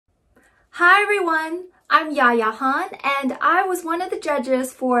Hi everyone, I'm Yaya and I was one of the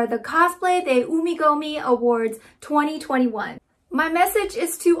judges for the Cosplay de UMIGOMI Awards 2021. My message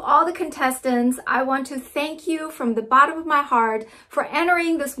is to all the contestants. I want to thank you from the bottom of my heart for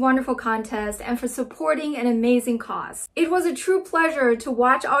entering this wonderful contest and for supporting an amazing cause. It was a true pleasure to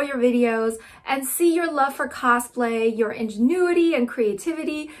watch all your videos and see your love for cosplay, your ingenuity and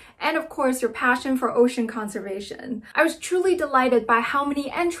creativity, and of course your passion for ocean conservation. I was truly delighted by how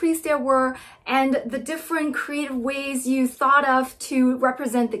many entries there were and the different creative ways you thought of to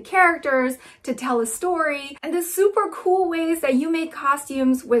represent the characters, to tell a story, and the super cool ways that you made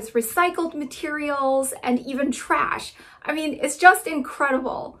costumes with recycled materials and even trash. I mean, it's just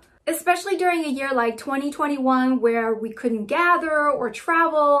incredible. Especially during a year like 2021 where we couldn't gather or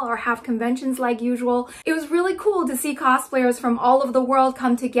travel or have conventions like usual, it was really cool to see cosplayers from all over the world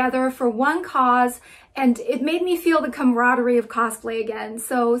come together for one cause, and it made me feel the camaraderie of cosplay again,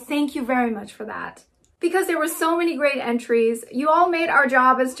 so thank you very much for that. Because there were so many great entries, you all made our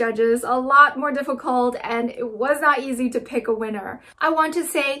job as judges a lot more difficult and it was not easy to pick a winner. I want to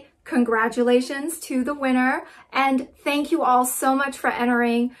say congratulations to the winner and thank you all so much for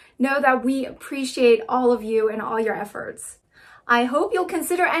entering. Know that we appreciate all of you and all your efforts. I hope you'll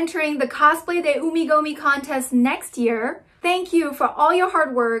consider entering the Cosplay de UMIGOMI contest next year. Thank you for all your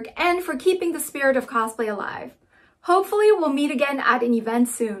hard work and for keeping the spirit of cosplay alive. Hopefully we'll meet again at an event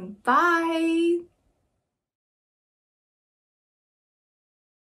soon. Bye!